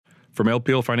From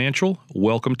LPL Financial,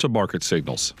 welcome to Market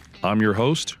Signals. I'm your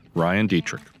host, Ryan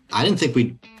Dietrich. I didn't think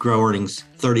we'd grow earnings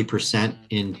 30%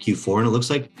 in Q4, and it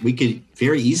looks like we could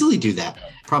very easily do that.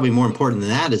 Probably more important than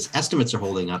that is estimates are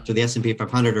holding up. So the S&P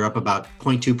 500 are up about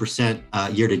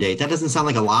 0.2% year to date. That doesn't sound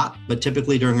like a lot, but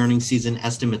typically during earnings season,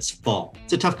 estimates fall.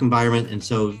 It's a tough environment, and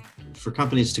so for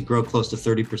companies to grow close to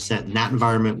 30% in that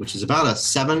environment, which is about a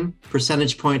 7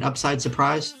 percentage point upside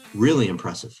surprise, really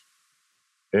impressive.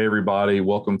 Hey, everybody.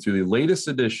 Welcome to the latest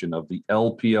edition of the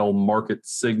LPL Market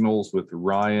Signals with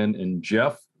Ryan and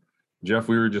Jeff. Jeff,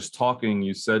 we were just talking.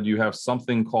 You said you have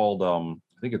something called,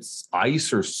 I think it's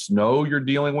ice or snow you're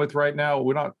dealing with right now.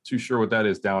 We're not too sure what that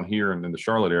is down here in the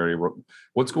Charlotte area.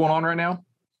 What's going on right now?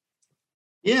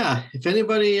 Yeah, if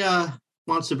anybody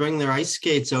wants to bring their ice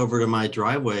skates over to my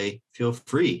driveway, feel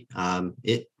free.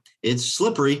 It's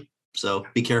slippery, so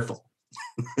be careful.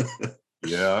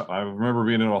 Yeah, I remember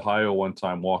being in Ohio one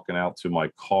time walking out to my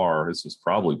car. This was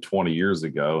probably 20 years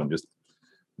ago. And just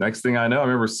next thing I know, I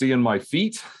remember seeing my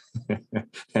feet,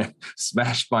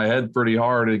 smashed my head pretty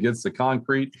hard against the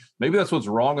concrete. Maybe that's what's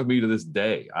wrong with me to this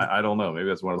day. I don't know. Maybe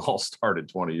that's when it all started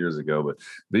 20 years ago. But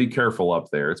be careful up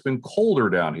there. It's been colder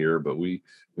down here, but we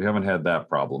haven't had that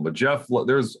problem. But Jeff,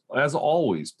 there's, as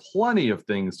always, plenty of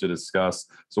things to discuss.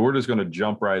 So we're just going to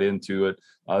jump right into it.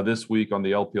 This week on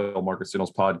the LPL Market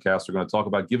Signals podcast, we're going to talk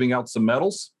about giving out some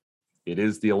medals. It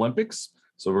is the Olympics.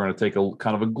 So we're going to take a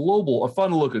kind of a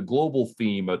fun look at global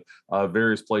theme at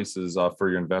various places for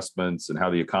your investments and how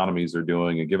the economies are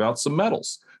doing and give out some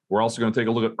medals. We're also going to take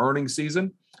a look at earnings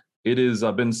season. It has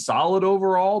been solid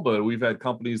overall, but we've had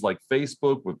companies like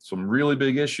Facebook with some really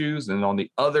big issues. And on the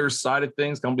other side of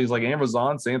things, companies like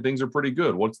Amazon saying things are pretty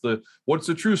good. What's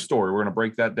the true story? We're going to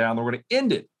break that down. We're going to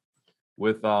end it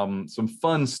with some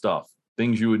fun stuff,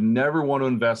 things you would never want to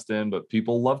invest in, but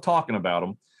people love talking about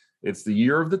them. It's the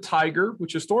year of the tiger,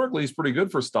 which historically is pretty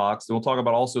good for stocks. And we'll talk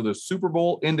about also the Super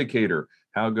Bowl indicator.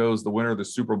 How goes the winner of the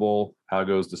Super Bowl? How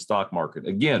goes the stock market?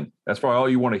 Again, that's probably all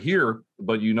you want to hear,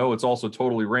 but you know it's also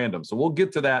totally random. So we'll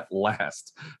get to that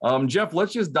last. Jeff,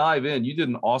 let's just dive in. You did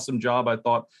an awesome job, I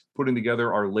thought, putting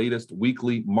together our latest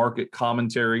weekly market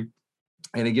commentary.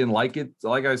 And again, like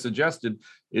I suggested,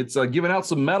 it's giving out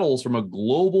some medals from a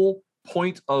global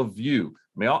point of view.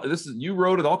 I mean, you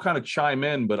wrote it. I'll kind of chime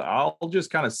in, but I'll just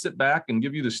kind of sit back and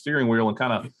give you the steering wheel and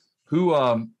kind of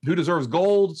who deserves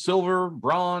gold, silver,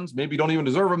 bronze. Maybe you don't even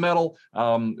deserve a medal.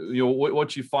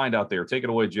 What you find out there. Take it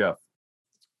away, Jeff.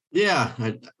 Yeah.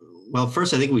 Well,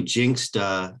 first, I think we jinxed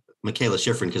Mikaela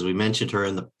Shiffrin because we mentioned her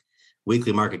in the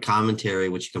weekly market commentary,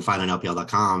 which you can find on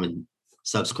LPL.com, and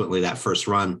subsequently that first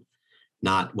run,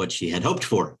 not what she had hoped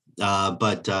for.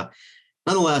 But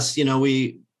nonetheless,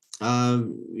 we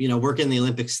work in the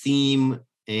Olympics theme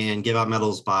and give out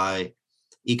medals by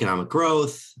economic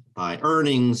growth, by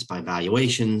earnings, by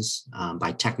valuations,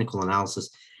 by technical analysis.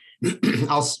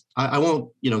 I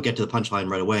won't, get to the punchline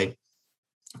right away.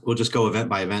 We'll just go event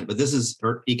by event, but this is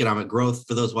economic growth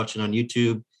for those watching on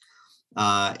YouTube.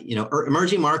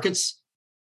 Emerging markets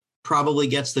probably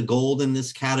gets the gold in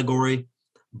this category,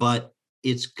 but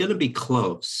it's going to be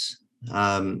close.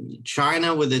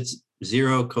 China, with its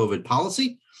zero COVID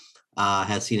policy,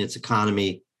 has seen its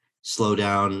economy slow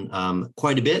down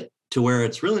quite a bit to where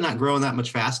it's really not growing that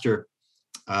much faster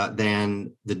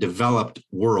than the developed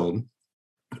world.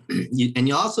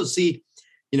 You'll also see,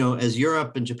 as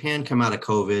Europe and Japan come out of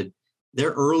COVID,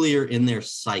 they're earlier in their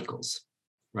cycles,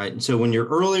 right? And so when you're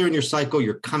earlier in your cycle,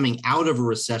 you're coming out of a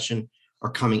recession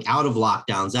or coming out of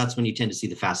lockdowns. That's when you tend to see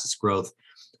the fastest growth.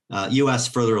 U.S.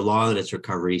 further along in its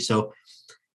recovery. So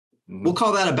we'll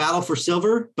call that a battle for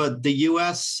silver, but the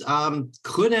U.S.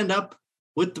 Could end up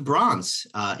with the bronze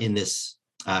in this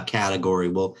category.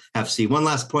 We'll have to see. One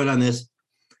last point on this,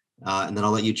 and then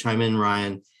I'll let you chime in,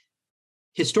 Ryan.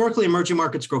 Historically, emerging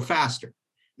markets grow faster,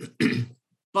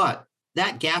 but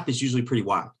that gap is usually pretty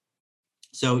wide.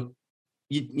 So,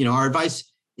 our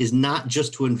advice is not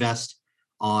just to invest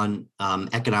on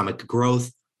economic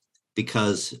growth,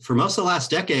 because for most of the last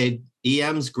decade,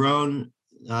 EM's grown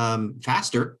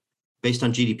faster based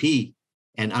on GDP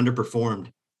and underperformed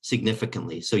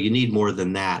significantly. So you need more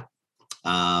than that.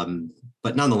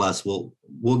 But nonetheless, we'll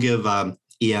give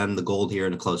EM the gold here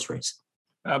in a close race.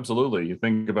 Absolutely. You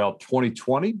think about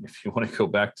 2020, if you want to go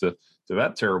back to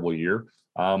that terrible year,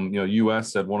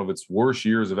 U.S. had one of its worst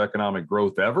years of economic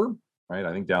growth ever, right?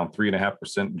 I think down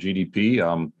 3.5%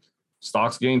 GDP.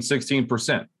 Stocks gained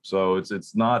 16%. So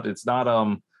it's not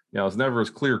it's never as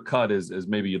clear cut as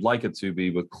maybe you'd like it to be,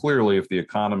 but clearly if the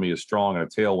economy is strong and a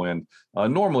tailwind,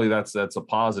 normally that's a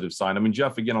positive sign. I mean,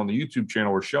 Jeff, again, on the YouTube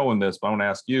channel, we're showing this, but I want to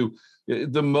ask you,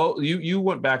 you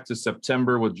went back to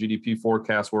September what GDP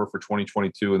forecasts were for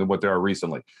 2022 and then what they are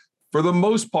recently. For the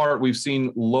most part, we've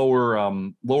seen lower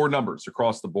numbers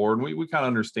across the board. And we kind of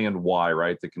understand why,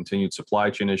 right? The continued supply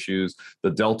chain issues, the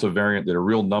Delta variant did a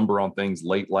real number on things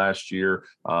late last year,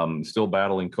 still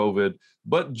battling COVID.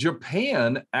 But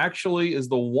Japan actually is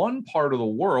the one part of the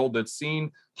world that's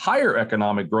seen higher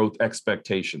economic growth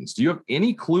expectations. Do you have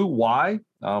any clue why?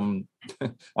 I'm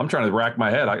trying to rack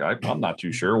my head. I'm not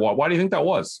too sure. Why do you think that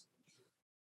was?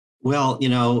 Well,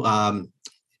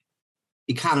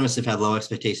 economists have had low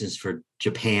expectations for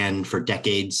Japan for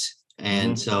decades.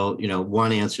 And so,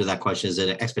 one answer to that question is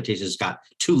that expectations got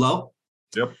too low.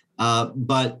 Yep.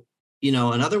 But,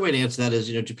 another way to answer that is,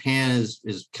 Japan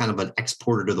is kind of an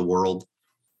exporter to the world.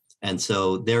 And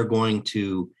so they're going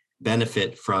to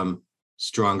benefit from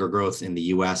stronger growth in the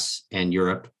US and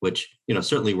Europe, which,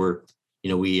 certainly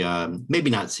we maybe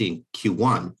not seeing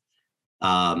Q1,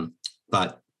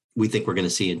 but we think we're going to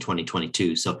see in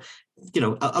 2022. So,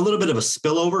 a little bit of a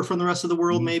spillover from the rest of the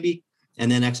world, maybe,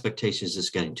 and then expectations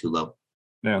just getting too low.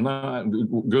 Yeah, no,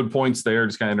 good points there.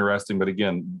 Just kind of interesting. But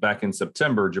again, back in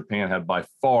September, Japan had by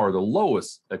far the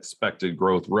lowest expected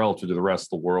growth relative to the rest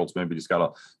of the world. So maybe just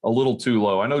got a little too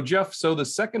low. I know, Jeff. So the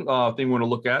second thing we want to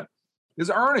look at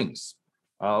is earnings.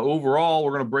 Overall,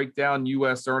 we're going to break down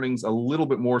U.S. earnings a little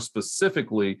bit more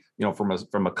specifically,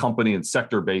 from a company and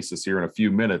sector basis here in a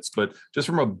few minutes. But just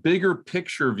from a bigger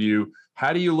picture view,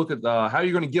 how do you look at how are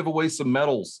you going to give away some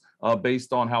medals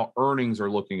based on how earnings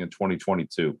are looking in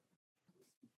 2022?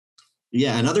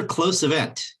 Yeah, another close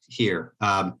event here.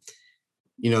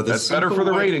 That's better for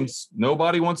the ratings.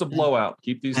 Nobody wants a blowout.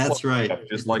 Keep these. That's right.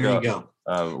 Just like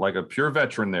a pure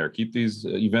veteran there. Keep these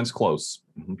events close.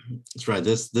 That's right.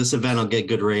 This event will get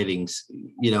good ratings.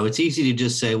 It's easy to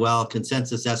just say, well,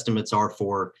 consensus estimates are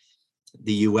for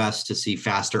the U.S. to see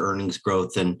faster earnings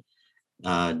growth than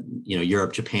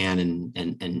Europe, Japan,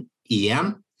 and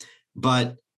EM.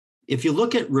 But if you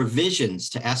look at revisions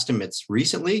to estimates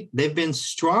recently, they've been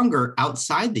stronger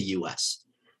outside the U.S.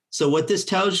 So what this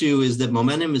tells you is that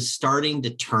momentum is starting to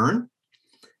turn.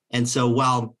 And so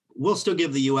while we'll still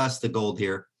give the U.S. the gold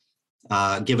here,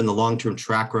 given the long-term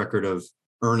track record of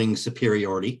earnings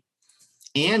superiority,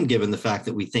 and given the fact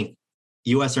that we think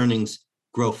U.S. earnings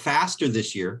grow faster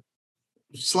this year,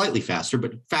 slightly faster,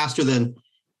 but faster than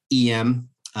EM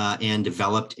and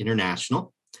developed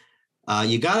international,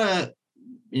 you gotta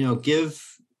give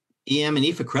EM and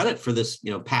IFA credit for this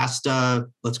past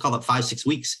let's call it 5-6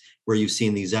 weeks where you've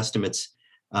seen these estimates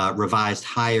revised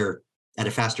higher at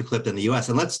a faster clip than the US.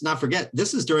 And let's not forget,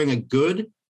 this is during a good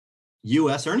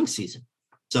US earnings season.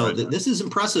 So right. This is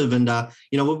impressive. And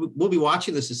we'll be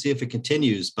watching this to see if it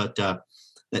continues, but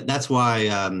that's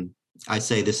why I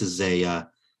say this is a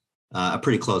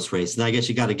pretty close race. And I guess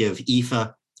you got to give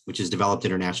IFA, which is Developed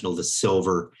International, the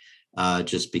silver,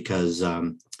 just because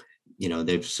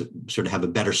they've sort of have a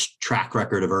better track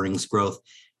record of earnings growth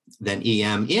than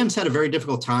EM. EM's had a very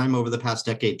difficult time over the past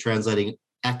decade translating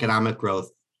economic growth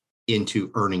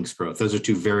into earnings growth. Those are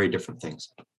two very different things.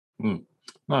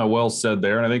 Well said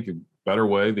there. And I think a better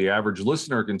way the average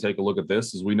listener can take a look at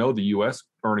this is we know the U.S.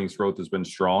 earnings growth has been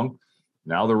strong.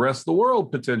 Now the rest of the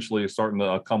world potentially is starting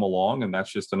to come along, and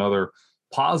that's just another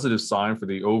positive sign for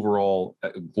the overall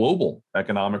global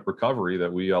economic recovery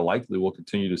that we likely will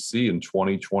continue to see in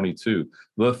 2022.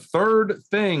 The third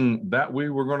thing that we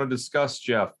were going to discuss,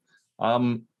 Jeff,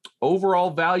 overall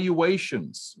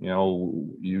valuations.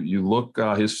 You look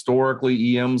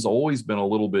historically, EM's always been a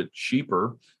little bit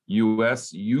cheaper.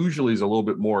 US usually is a little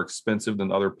bit more expensive than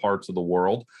other parts of the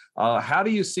world. How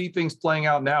do you see things playing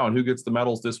out now, and who gets the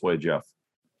medals this way, Jeff?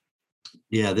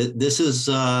 Yeah, this is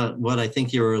what I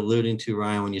think you were alluding to,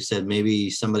 Ryan, when you said maybe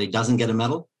somebody doesn't get a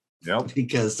medal. Yep.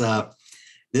 Because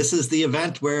this is the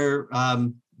event where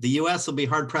the U.S. will be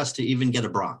hard-pressed to even get a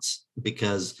bronze,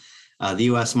 because the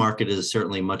U.S. market is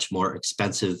certainly much more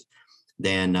expensive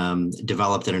than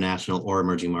developed international or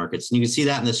emerging markets. And you can see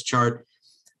that in this chart.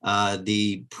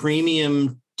 The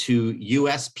premium to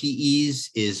U.S. PEs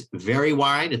is very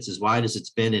wide. It's as wide as it's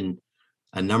been in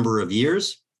a number of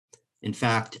years. In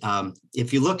fact,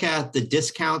 if you look at the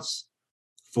discounts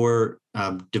for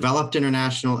developed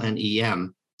international and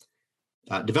EM,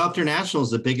 developed international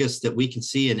is the biggest that we can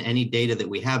see in any data that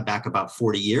we have back about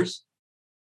 40 years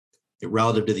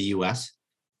relative to the US.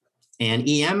 And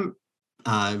EM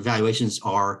valuations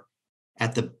are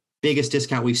at the biggest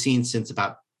discount we've seen since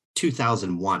about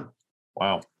 2001.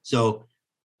 Wow. So,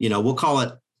 we'll call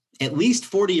it at least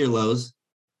 40-year lows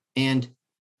and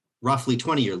roughly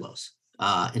 20-year lows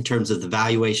in terms of the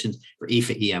valuation for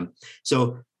IFA EM.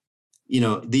 So,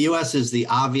 the U.S. is the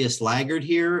obvious laggard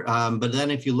here. But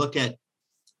then if you look at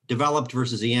developed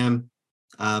versus EM,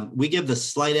 we give the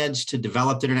slight edge to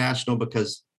developed international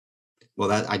because, well,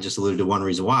 that I just alluded to one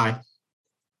reason why.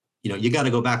 You got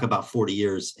to go back about 40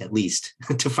 years at least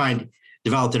to find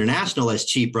developed international as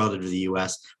cheap relative to the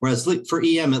U.S. Whereas for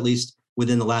EM, at least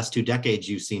within the last 2 decades,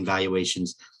 you've seen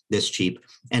valuations this cheap.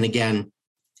 And again,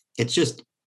 it's just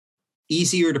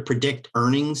easier to predict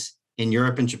earnings in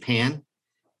Europe and Japan.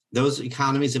 Those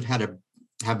economies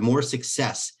have more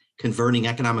success converting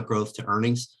economic growth to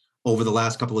earnings over the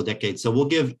last couple of decades. So we'll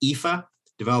give IFA,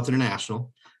 developed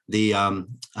international, the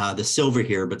silver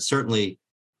here, but certainly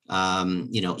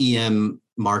EM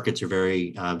markets are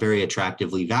very, very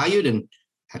attractively valued. And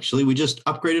actually, we just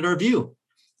upgraded our view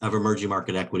of emerging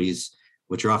market equities,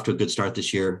 which are off to a good start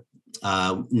this year,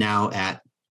 now at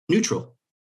neutral.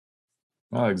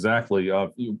 Exactly.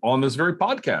 On this very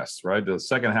podcast, right? The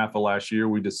second half of last year,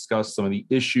 we discussed some of the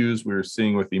issues we were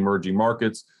seeing with the emerging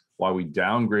markets, why we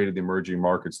downgraded the emerging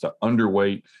markets to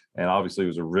underweight. And obviously, it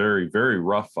was a very, very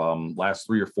rough last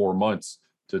 3 or 4 months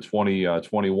to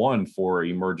 2021 for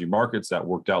emerging markets. That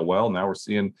worked out well. Now we're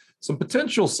seeing some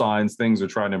potential signs things are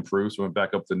trying to improve. So we went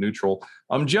back up to neutral.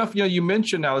 Jeff, you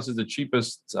mentioned now this is the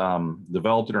cheapest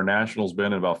developed international's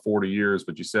been in about 40 years,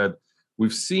 but you said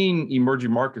we've seen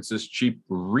emerging markets this cheap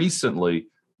recently.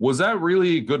 Was that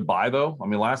really a good buy, though? I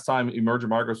mean, last time emerging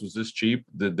markets was this cheap,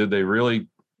 did they really?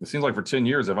 It seems like for 10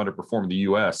 years they've underperformed the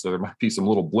U.S., so there might be some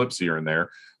little blips here and there.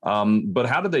 But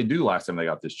how did they do last time they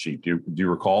got this cheap? Do you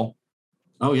recall?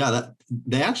 Oh, yeah,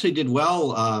 they actually did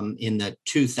well in the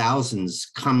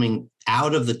 2000s coming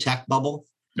out of the tech bubble.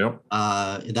 Yep.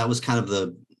 That was kind of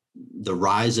the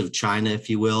rise of China, if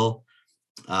you will,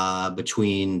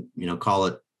 between, call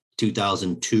it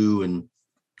 2002 and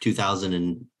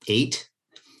 2008.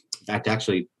 In fact,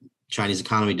 actually, Chinese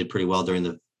economy did pretty well during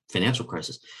the financial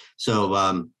crisis. So,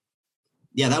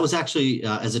 that was actually,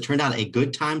 as it turned out, a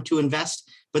good time to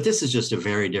invest. But this is just a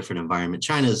very different environment.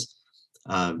 China's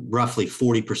roughly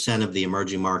 40% of the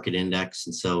emerging market index.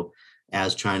 And so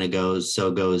as China goes,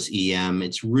 so goes EM.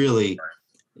 It's really,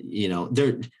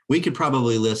 we could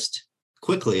probably list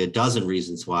quickly a dozen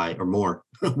reasons why or more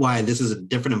why this is a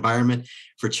different environment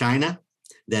for China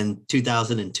than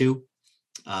 2002.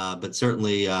 But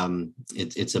certainly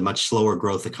it's a much slower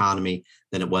growth economy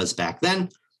than it was back then.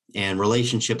 And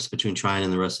relationships between China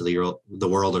and the rest of the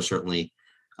world are certainly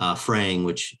fraying,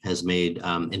 which has made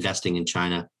investing in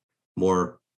China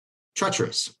more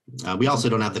treacherous. We also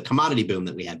don't have the commodity boom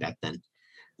that we had back then.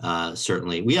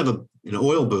 Certainly, we have an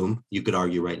oil boom, you could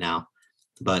argue right now,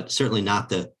 but certainly not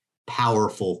the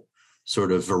powerful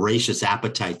sort of voracious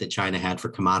appetite that China had for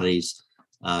commodities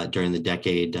during the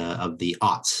decade of the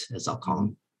aughts, as I'll call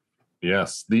them.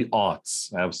 Yes, the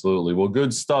aughts. Absolutely. Well,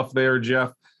 good stuff there,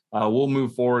 Jeff. We'll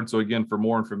move forward. So again, for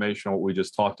more information on what we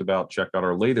just talked about, check out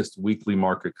our latest weekly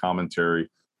market commentary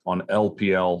on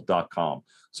LPL.com.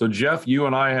 So Jeff, you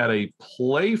and I had a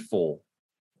playful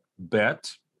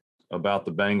bet about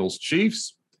the Bengals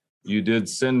Chiefs. You did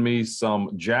send me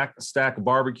some Jack Stack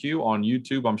barbecue on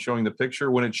YouTube. I'm showing the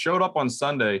picture. When it showed up on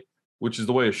Sunday, which is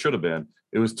the way it should have been,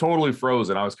 it was totally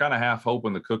frozen. I was kind of half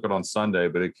hoping to cook it on Sunday,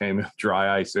 but it came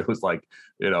dry ice. It was like,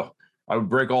 I would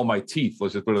break all my teeth.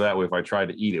 Let's just put it that way if I tried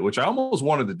to eat it, which I almost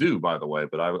wanted to do, by the way,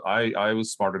 but I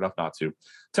was smart enough not to.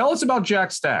 Tell us about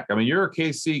Jack Stack. I mean, you're a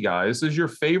KC guy. This is your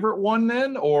favorite one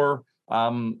then? Or,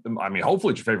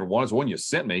 hopefully it's your favorite one. It's the one you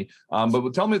sent me.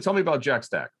 But tell me about Jack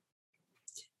Stack.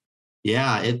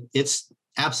 Yeah, it's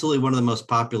absolutely one of the most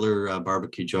popular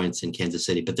barbecue joints in Kansas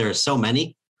City, but there are so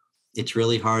many. It's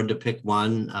really hard to pick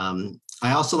one.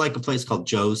 I also like a place called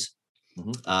Joe's,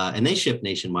 and they ship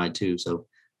nationwide too. So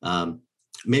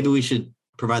maybe we should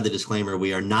provide the disclaimer: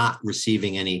 we are not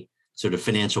receiving any sort of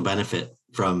financial benefit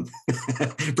from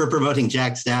for promoting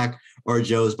Jack Stack or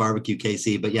Joe's Barbecue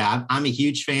KC. But yeah, I'm a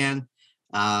huge fan.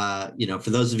 For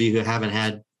those of you who haven't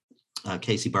had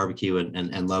KC barbecue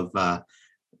and love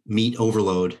meat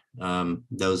overload,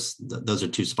 those are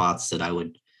two spots that I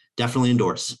would definitely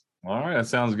endorse. All right, that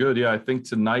sounds good. Yeah, I think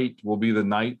tonight will be the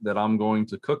night that I'm going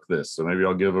to cook this. So maybe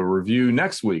I'll give a review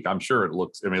next week. I'm sure it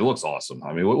looks awesome.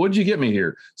 I mean, what did you get me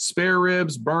here? Spare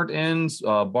ribs, burnt ends,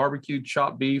 barbecue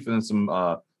chopped beef, and then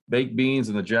some baked beans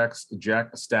and the Jack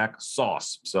Stack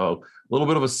sauce. So a little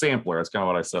bit of a sampler. That's kind of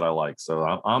what I said I like. So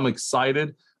I'm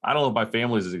excited. I don't know if my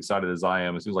family is as excited as I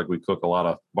am. It seems like we cook a lot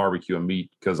of barbecue and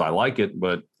meat because I like it.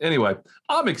 But anyway,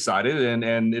 I'm excited,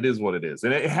 and it is what it is.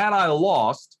 And had I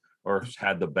lost, or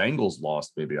had the Bengals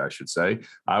lost, maybe I should say,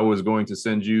 I was going to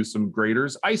send you some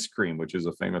Grater's ice cream, which is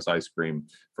a famous ice cream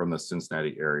from the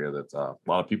Cincinnati area that a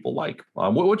lot of people like.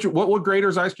 What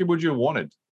Grater's ice cream would you have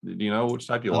wanted? Do you know which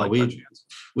type you like?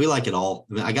 We like it all.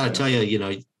 I mean, I got to tell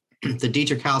you, the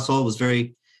Dietrich household was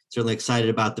certainly excited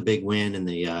about the big win and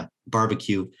the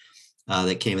barbecue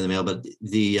that came in the mail. But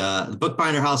the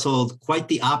Bookbinder household, quite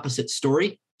the opposite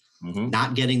story.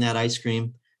 Not getting that ice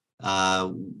cream.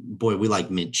 Boy, we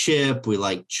like mint chip. We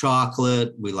like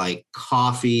chocolate. We like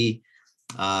coffee.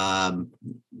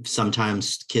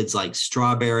 Sometimes kids like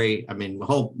strawberry. I mean,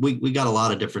 we got a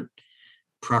lot of different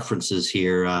preferences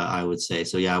here, I would say.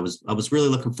 So yeah, I was really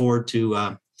looking forward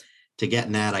to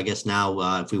getting that. I guess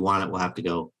now if we want it, we'll have to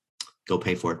go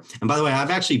pay for it. And by the way, I've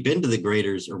actually been to the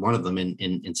Grater's, or one of them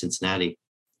in Cincinnati.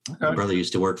 Okay. My brother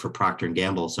used to work for Procter &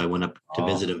 Gamble, so I went up to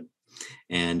visit him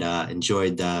and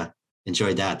enjoyed that.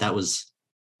 That's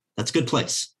a good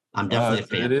place. I'm definitely a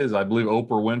fan. It is. I believe Oprah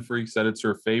Winfrey said it's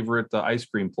her favorite ice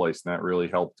cream place, and that really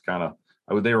helped kind of.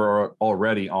 They were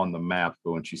already on the map,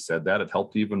 but when she said that, it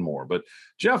helped even more. But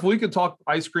Jeff, we could talk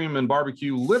ice cream and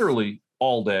barbecue literally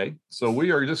all day, so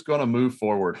we are just going to move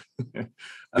forward.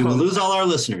 We will lose all our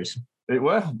listeners.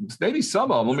 Well, maybe some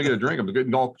of them. Let me get a drink. I'm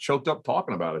getting all choked up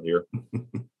talking about it here.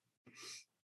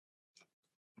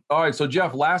 All right. So,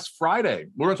 Jeff, last Friday,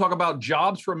 we're going to talk about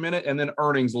jobs for a minute and then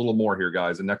earnings a little more here,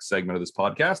 guys, the next segment of this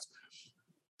podcast.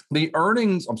 The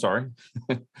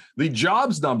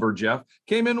jobs number, Jeff,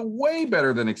 came in way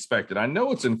better than expected. I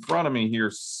know it's in front of me here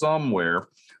somewhere.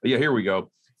 Yeah, here we go.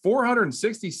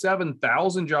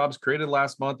 467,000 jobs created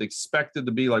last month, expected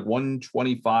to be like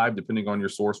 125, depending on your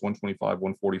source, 125,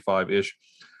 145-ish.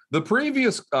 The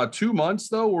previous 2 months,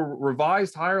 though, were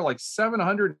revised higher, like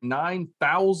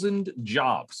 709,000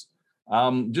 jobs.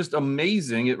 Just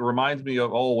amazing. It reminds me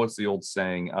of, what's the old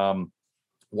saying?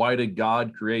 Why did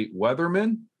God create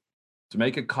weathermen? To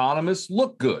make economists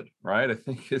look good, right? I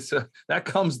think that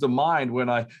comes to mind when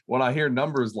I hear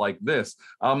numbers like this.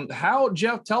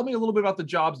 Jeff, tell me a little bit about the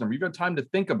jobs number. You've got time to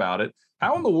think about it.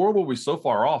 How in the world were we so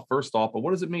far off, first off, but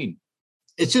what does it mean?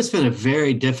 It's just been a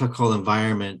very difficult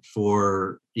environment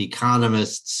for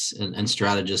economists and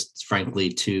strategists, frankly,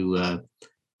 to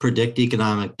predict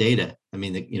economic data. I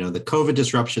mean, the COVID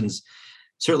disruptions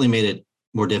certainly made it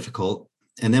more difficult.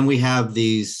 And then we have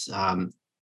these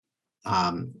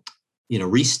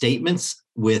restatements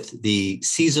with the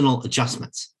seasonal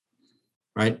adjustments,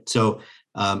 right? So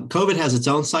COVID has its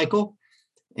own cycle.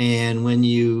 And when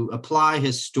you apply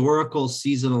historical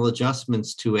seasonal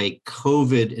adjustments to a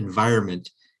COVID environment,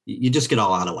 you just get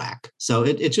all out of whack. So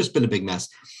it's just been a big mess.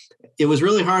 It was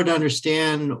really hard to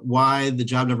understand why the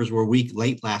job numbers were weak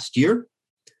late last year,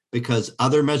 because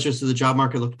other measures of the job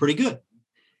market looked pretty good.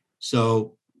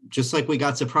 So just like we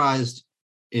got surprised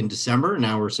in December,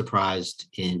 now we're surprised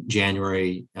in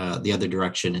January, the other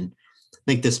direction. And I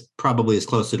think this probably is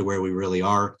closer to where we really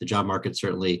are. The job market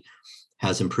certainly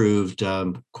has improved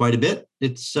quite a bit.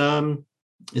 It's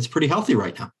pretty healthy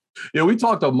right now. Yeah, we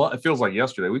talked it feels like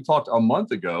yesterday. We talked a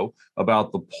month ago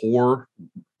about the poor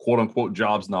quote unquote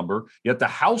jobs number, yet the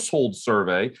household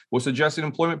survey was suggesting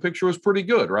employment picture was pretty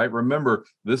good, right? Remember,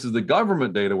 this is the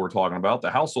government data we're talking about. The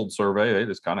household survey, they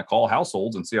just kind of call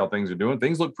households and see how things are doing.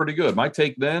 Things look pretty good. My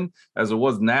take then, as it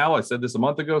was now, I said this a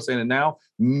month ago, saying it now,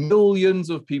 millions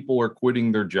of people are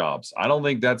quitting their jobs. I don't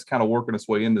think that's kind of working its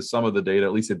way into some of the data.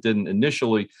 At least it didn't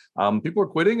initially. People are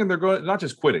quitting, and they're going, not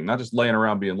just quitting, not just laying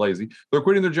around being lazy. They're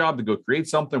quitting their job to go create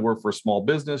something, work for a small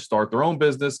business, start their own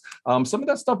business. Some of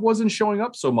that stuff wasn't showing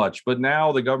up so much, but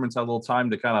now the government's had a little time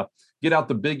to kind of get out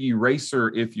the big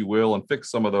eraser, if you will, and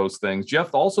fix some of those things.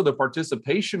 Jeff, also the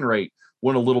participation rate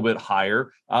went a little bit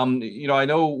higher. I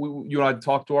know you and I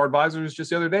talked to our advisors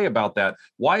just the other day about that.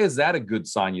 Why is that a good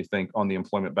sign, you think, on the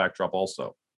employment backdrop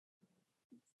also?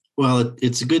 Well,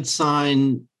 it's a good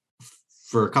sign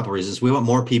for a couple of reasons. We want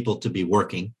more people to be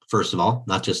working, first of all,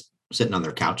 not just sitting on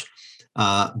their couch.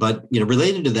 But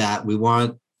related to that, we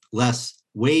want less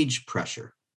wage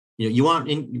pressure. You want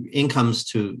incomes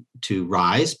to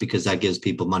rise because that gives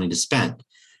people money to spend,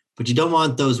 but you don't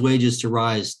want those wages to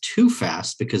rise too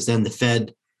fast, because then the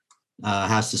Fed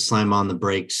has to slam on the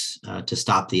brakes to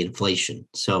stop the inflation.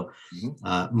 So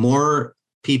more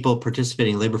people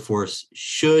participating in the labor force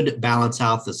should balance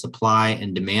out the supply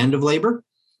and demand of labor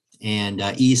and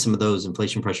ease some of those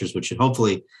inflation pressures, which should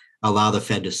hopefully allow the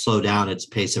Fed to slow down its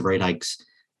pace of rate hikes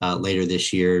later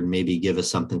this year and maybe give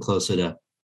us something closer to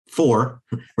 4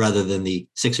 rather than the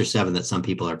 6 or 7 that some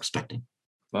people are expecting.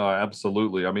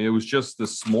 Absolutely. I mean, it was just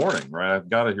this morning, right? I've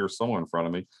got it here somewhere in front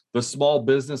of me. The small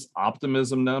business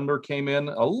optimism number came in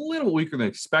a little weaker than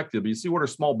expected, but you see what are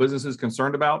small businesses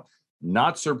concerned about?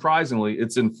 Not surprisingly,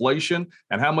 it's inflation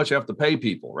and how much you have to pay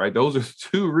people, right? Those are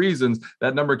two reasons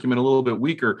that number came in a little bit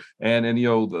weaker. And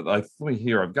let me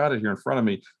hear, I've got it here in front of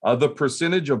me. The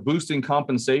percentage of boosting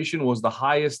compensation was the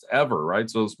highest ever, right?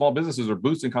 So small businesses are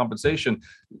boosting compensation.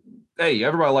 Hey,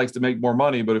 everybody likes to make more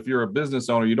money, but if you're a business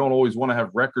owner, you don't always want to have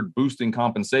record boosting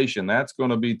compensation. That's going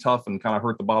to be tough and kind of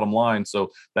hurt the bottom line. So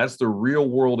that's the real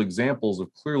world examples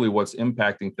of clearly what's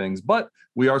impacting things. But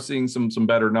we are seeing some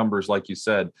better numbers, like you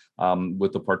said,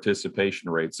 with the participation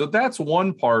rate. So that's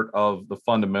one part of the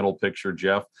fundamental picture,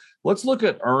 Jeff. Let's look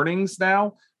at earnings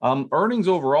now. Earnings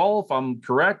overall, if I'm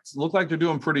correct, look like they're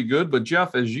doing pretty good. But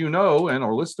Jeff, as you know, and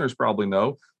our listeners probably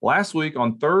know, last week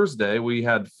on Thursday, we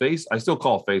had I still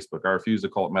call Facebook. I refuse to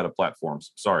call it Meta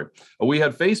Platforms. Sorry. We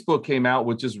had Facebook came out,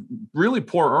 which is really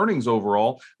poor earnings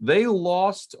overall. They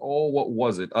lost, what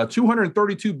was it?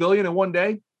 232 billion in one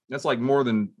day. That's like more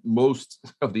than most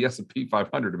of the S&P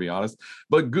 500, to be honest.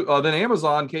 But then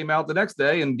Amazon came out the next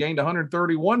day and gained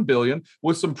 131 billion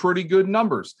with some pretty good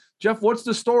numbers. Jeff, what's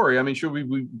the story? I mean, should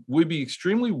we be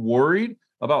extremely worried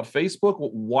about Facebook,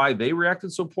 why they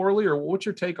reacted so poorly, or what's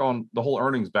your take on the whole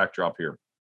earnings backdrop here?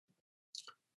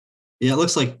 Yeah, it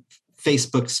looks like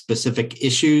Facebook specific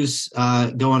issues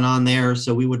going on there,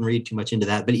 so we wouldn't read too much into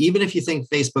that. But even if you think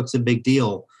Facebook's a big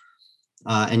deal,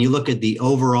 and you look at the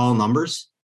overall numbers,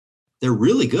 they're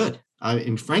really good.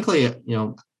 And frankly,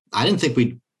 I didn't think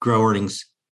we'd grow earnings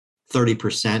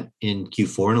 30% in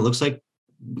Q4, and it looks like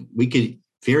we could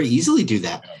very easily do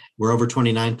that. We're over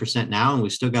 29% now, and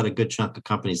we've still got a good chunk of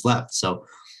companies left. So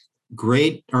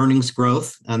great earnings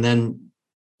growth. And then,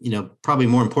 probably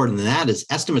more important than that is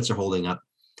estimates are holding up.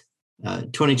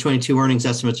 2022 earnings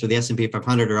estimates for the S&P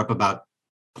 500 are up about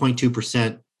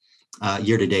 0.2%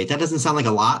 year to date. That doesn't sound like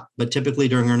a lot, but typically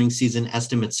during earnings season,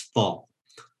 estimates fall.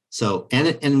 So,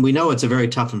 and we know it's a very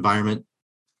tough environment.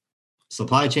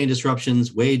 Supply chain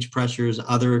disruptions, wage pressures,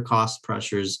 other cost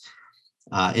pressures.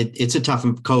 It's a tough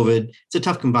COVID. It's a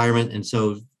tough environment. And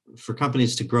so for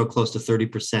companies to grow close to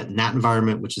 30% in that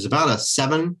environment, which is about a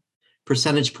 7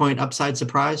 percentage point upside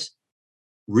surprise,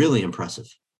 really impressive.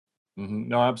 Mm-hmm.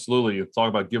 No, absolutely. You talk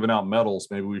about giving out medals.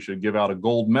 Maybe we should give out a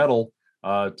gold medal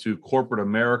to corporate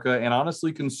America and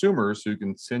honestly consumers who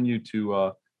continue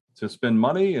to spend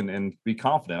money and be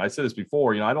confident. I said this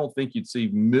before, I don't think you'd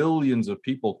see millions of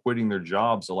people quitting their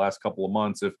jobs the last couple of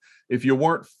months if you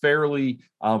weren't fairly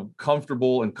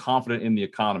comfortable and confident in the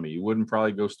economy. You wouldn't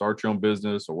probably go start your own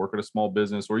business or work at a small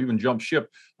business or even jump ship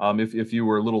if you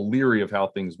were a little leery of how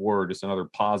things were. Just another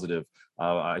positive,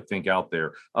 I think, out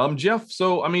there. Jeff,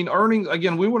 so, I mean, earnings,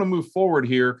 again, we want to move forward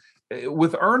here.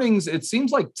 With earnings, it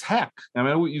seems like tech. I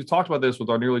mean, you talked about this with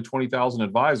our nearly 20,000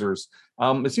 advisors.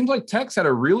 It seems like tech's had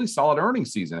a really solid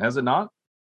earnings season, has it not?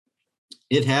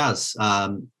 It has.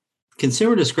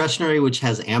 Consumer discretionary, which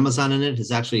has Amazon in it,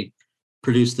 has actually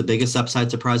produced the biggest upside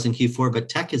surprise in Q4, but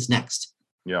tech is next.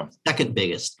 Yeah. Second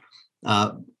biggest.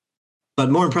 But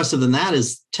more impressive than that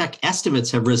is tech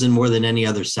estimates have risen more than any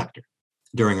other sector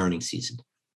during earnings season.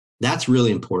 That's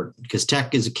really important because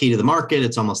tech is a key to the market.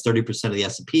 It's almost 30% of the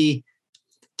S&P.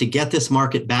 To get this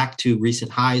market back to recent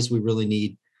highs, we really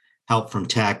need help from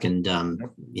tech. And,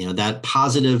 that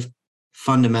positive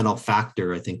fundamental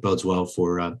factor, I think, bodes well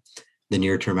for the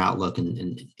near-term outlook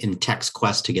and in tech's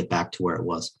quest to get back to where it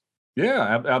was.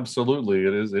 Yeah, absolutely.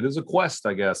 It is a quest,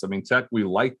 I guess. I mean, tech, we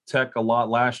liked tech a lot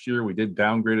last year. We did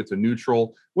downgrade it to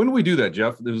neutral. When did we do that,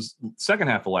 Jeff? It was second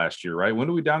half of last year, right? When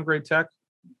did we downgrade tech?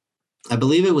 I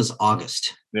believe it was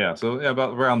August. Yeah. So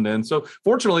about around then. So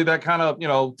fortunately that kind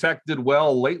of, tech did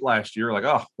well late last year. Like,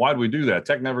 oh, why'd we do that?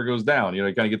 Tech never goes down. You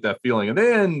kind of get that feeling. And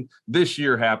then this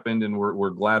year happened and we're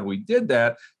glad we did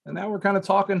that. And now we're kind of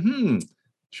talking,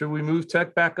 should we move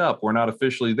tech back up? We're not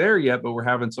officially there yet, but we're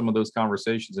having some of those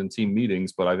conversations in team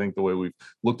meetings. But I think the way we've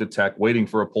looked at tech, waiting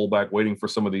for a pullback, waiting for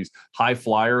some of these high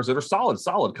flyers that are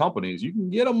solid companies, you can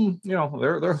get them,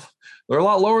 they're a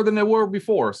lot lower than they were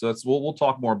before. So we'll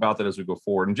talk more about that as we go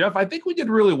forward. And Jeff, I think we did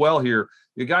really well here.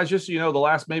 You guys, just, the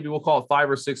last, maybe we'll call it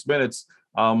 5 or 6 minutes.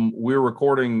 We're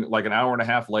recording like an hour and a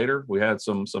half later. We had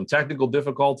some technical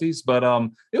difficulties, but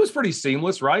it was pretty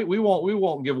seamless, right? We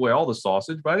won't give away all the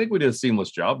sausage, but I think we did a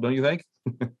seamless job, don't you think?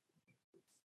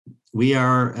 We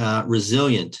are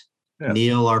resilient. Yeah.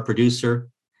 Neil, our producer,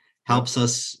 helps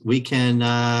us. We can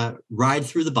ride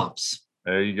through the bumps.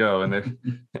 There you go. And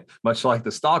much like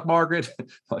the stock market,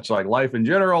 much like life in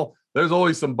general, there's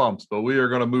always some bumps, but we are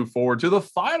going to move forward to the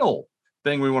final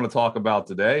thing we want to talk about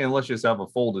today. And let's just have a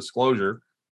full disclosure.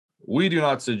 We do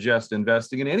not suggest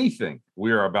investing in anything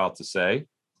we are about to say,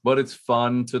 but it's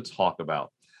fun to talk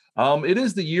about. It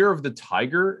is the year of the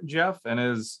Tiger, Jeff, and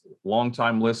as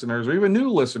longtime listeners or even new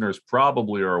listeners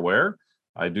probably are aware,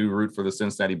 I do root for the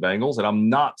Cincinnati Bengals, and I'm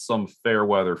not some fair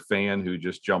weather fan who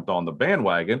just jumped on the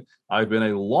bandwagon. I've been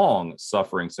a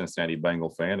long-suffering Cincinnati Bengal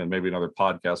fan, and maybe another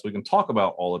podcast we can talk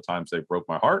about all the times they broke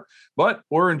my heart. But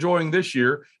we're enjoying this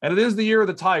year, and it is the year of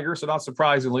the Tiger, so not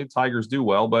surprisingly, Tigers do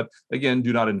well. But again,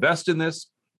 do not invest in this,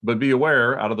 but be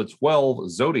aware, out of the 12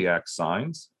 zodiac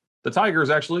signs, the Tiger is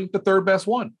actually the third best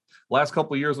one. Last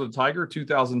couple of years with the Tiger,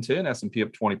 2010, S&P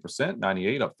up 20%,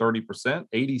 98 up 30%,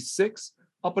 86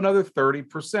 up another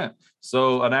 30%.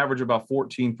 So an average of about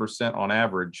 14% on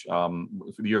average for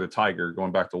the year of the Tiger,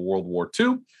 going back to World War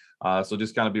II. So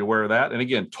just kind of be aware of that. And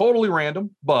again, totally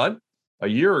random, but a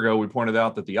year ago, we pointed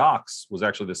out that the Ox was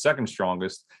actually the second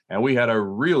strongest, and we had a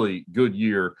really good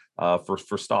year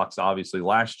for stocks, obviously,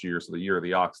 last year. So the year of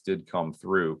the Ox did come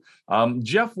through.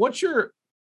 Jeff, what's your,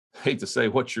 hate to say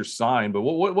what's your sign, but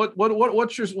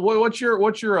what's your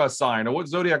sign, or what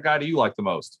zodiac guy do you like the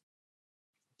most?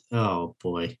 Oh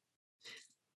boy.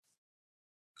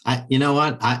 You know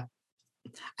what? I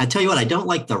tell you what, I don't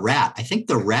like the Rat. I think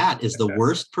the Rat is the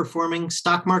worst performing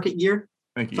stock market year,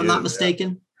 if I'm not mistaken.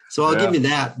 Yeah. So I'll give you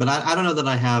that, but I don't know that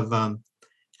I have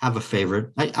a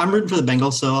favorite. I'm rooting for the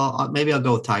Bengals, so maybe I'll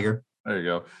go with Tiger. There you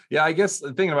go. Yeah, I guess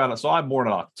thinking about it. So I'm born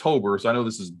in October, so I know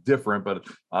this is different, but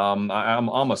I'm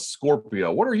a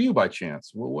Scorpio. What are you by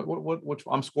chance? What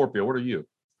I'm Scorpio. What are you?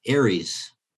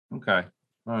 Aries. Okay.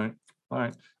 All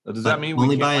right. Does that mean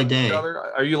only we by like a day? Each other?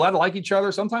 Are you allowed to like each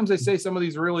other? Sometimes they say some of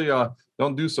these really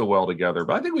don't do so well together,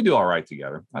 but I think we do all right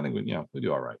together. I think we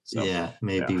do all right. So, yeah,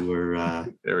 maybe we're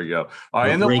there we go. All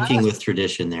right, and breaking with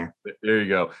tradition there. There you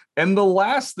go. And the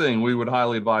last thing we would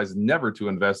highly advise never to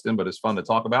invest in, but it's fun to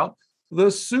talk about, the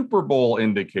Super Bowl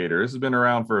indicator. This has been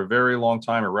around for a very long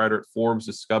time. A writer at Forbes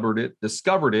discovered it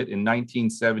in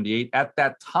 1978. At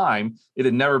that time, it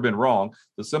had never been wrong.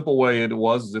 The simple way it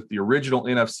was is if the original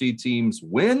NFC teams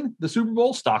win the Super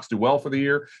Bowl, stocks do well for the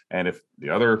year. And if the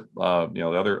other,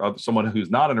 someone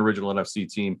who's not an original NFC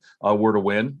team were to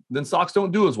win, then stocks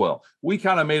don't do as well. We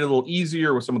kind of made it a little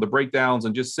easier with some of the breakdowns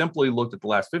and just simply looked at the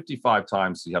last 55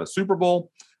 times you had a Super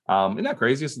Bowl. Isn't that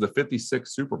crazy? This is the 56th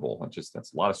Super Bowl.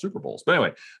 That's a lot of Super Bowls. But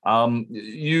anyway,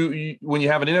 you when you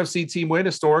have an NFC team win,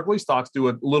 historically, stocks do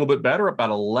a little bit better,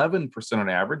 about 11% on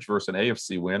average versus an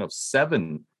AFC win of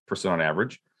 7% on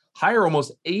average. Higher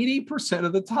almost 80%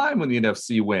 of the time when the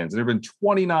NFC wins. There have been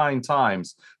 29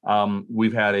 times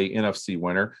we've had a NFC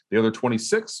winner. The other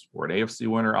 26 were an AFC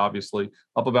winner, obviously,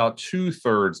 up about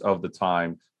 2/3 of the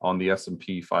time on the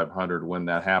S&P 500 when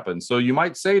that happens. So you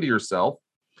might say to yourself,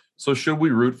 so should we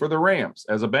root for the Rams?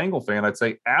 As a Bengal fan, I'd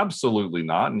say absolutely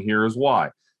not, and here's why.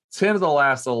 10 of the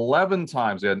last 11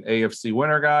 times we had an AFC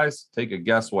winner, guys. Take a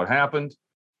guess what happened.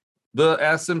 The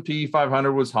S&P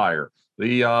 500 was higher.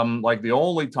 The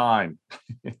only time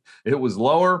it was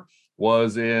lower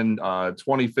was in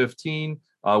 2015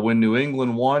 when New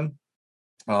England won.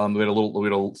 We had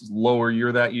a lower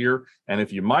year that year, and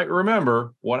if you might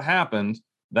remember what happened,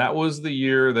 that was the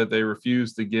year that they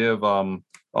refused to give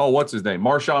what's his name?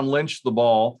 Marshawn Lynch the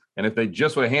ball. And if they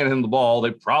just would have handed him the ball,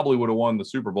 they probably would have won the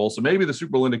Super Bowl. So maybe the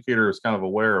Super Bowl indicator is kind of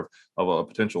aware of a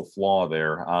potential flaw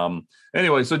there.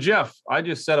 Anyway, so Jeff, I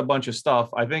just said a bunch of stuff.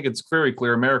 I think it's very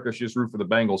clear America should just root for the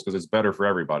Bengals because it's better for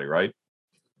everybody, right?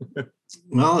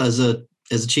 Well, as a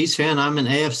Chiefs fan, I'm an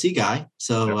AFC guy.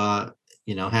 So,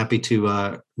 happy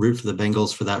to root for the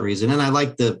Bengals for that reason. And I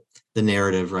like the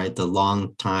narrative, right? The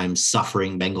long time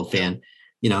suffering Bengal fan.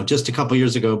 Just a couple of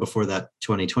years ago before that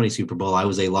 2020 Super Bowl, I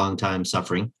was a long time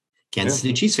suffering Kansas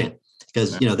City Chiefs fan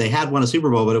because, they had won a Super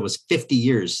Bowl, but it was 50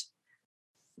 years.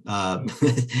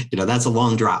 That's a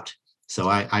long drought. So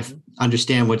I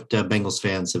understand what Bengals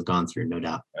fans have gone through, no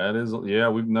doubt. That is,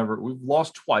 we've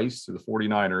lost twice to the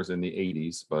 49ers in the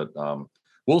 80s, but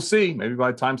we'll see. Maybe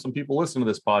by the time some people listen to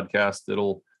this podcast,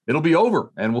 it'll be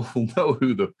over and we'll know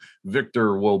who the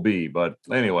victor will be. But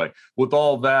anyway, with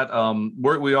all that,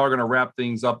 we are going to wrap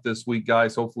things up this week,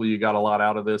 guys. Hopefully you got a lot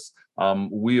out of this.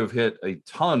 We have hit a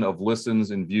ton of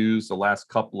listens and views the last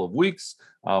couple of weeks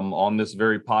on this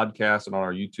very podcast and on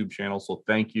our YouTube channel. So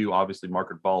thank you. Obviously,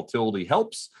 market volatility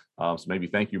helps. So maybe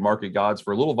thank you, market gods,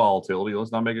 for a little volatility.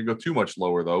 Let's not make it go too much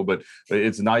lower, though. But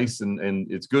it's nice and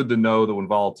it's good to know that when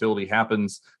volatility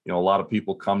happens, a lot of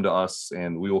people come to us,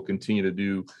 and we will continue to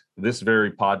do this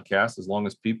very podcast as long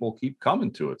as people keep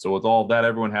coming to it. So with all that,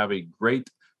 everyone have a great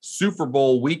Super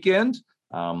Bowl weekend.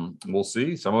 We'll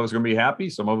see. Some of us are going to be happy.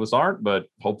 Some of us aren't, but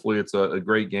hopefully it's a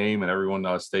great game and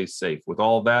everyone stays safe. With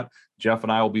all of that, Jeff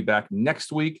and I will be back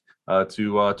next week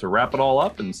to wrap it all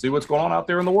up and see what's going on out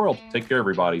there in the world. Take care,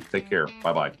 everybody. Take care.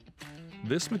 Bye-bye.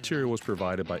 This material was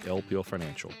provided by LPL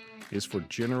Financial, is for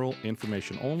general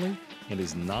information only, and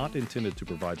is not intended to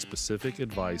provide specific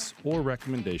advice or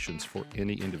recommendations for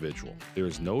any individual. There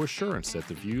is no assurance that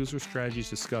the views or strategies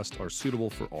discussed are suitable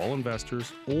for all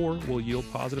investors or will yield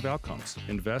positive outcomes.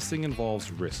 Investing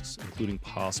involves risks, including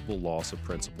possible loss of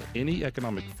principal. Any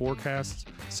economic forecasts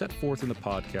set forth in the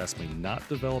podcast may not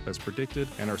develop as predicted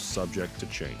and are subject to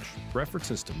change.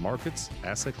 References to markets,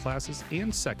 asset classes,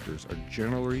 and sectors are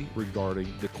generally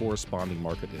regarding the corresponding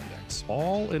market index.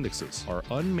 All indexes are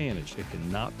unmanaged and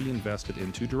cannot be invested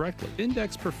into directly.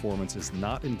 Index performance is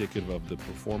not indicative of the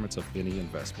performance of any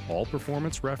investment. All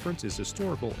performance reference is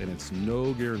historical and it's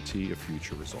no guarantee of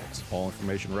future results. All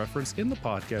information referenced in the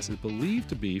podcast is believed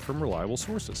to be from reliable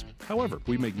sources. However,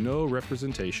 we make no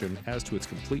representation as to its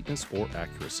completeness or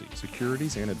accuracy.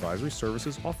 Securities and advisory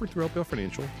services offered through LPL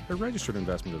Financial, a registered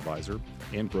investment advisor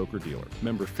and broker-dealer.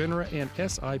 Member FINRA and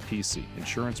SIPC.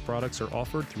 Insurance products are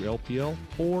offered through LPL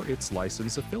or its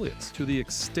licensed affiliates. To the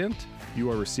extent you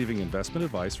are receiving investment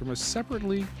advice from a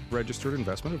separately registered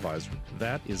investment advisor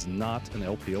that is not an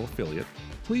LPL affiliate,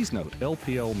 please note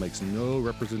LPL makes no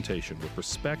representation with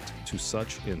respect to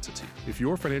such entity. If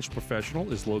your financial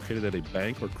professional is located at a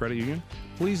bank or credit union,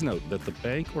 please note that the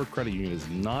bank or credit union is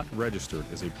not registered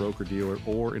as a broker-dealer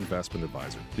or investment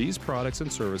advisor. These products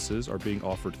and services are being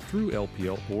offered through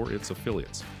LPL or its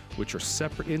affiliates, which are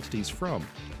separate entities from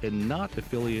and not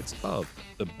affiliates of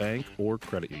the bank or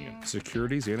credit union.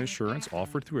 Securities and insurance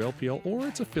offered through LPL or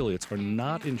its affiliates are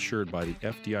not insured by the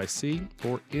FDIC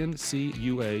or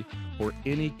NCUA or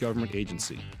any government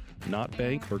agency. Not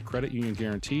bank or credit union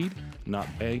guaranteed, not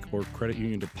bank or credit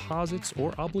union deposits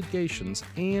or obligations,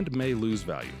 and may lose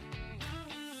value.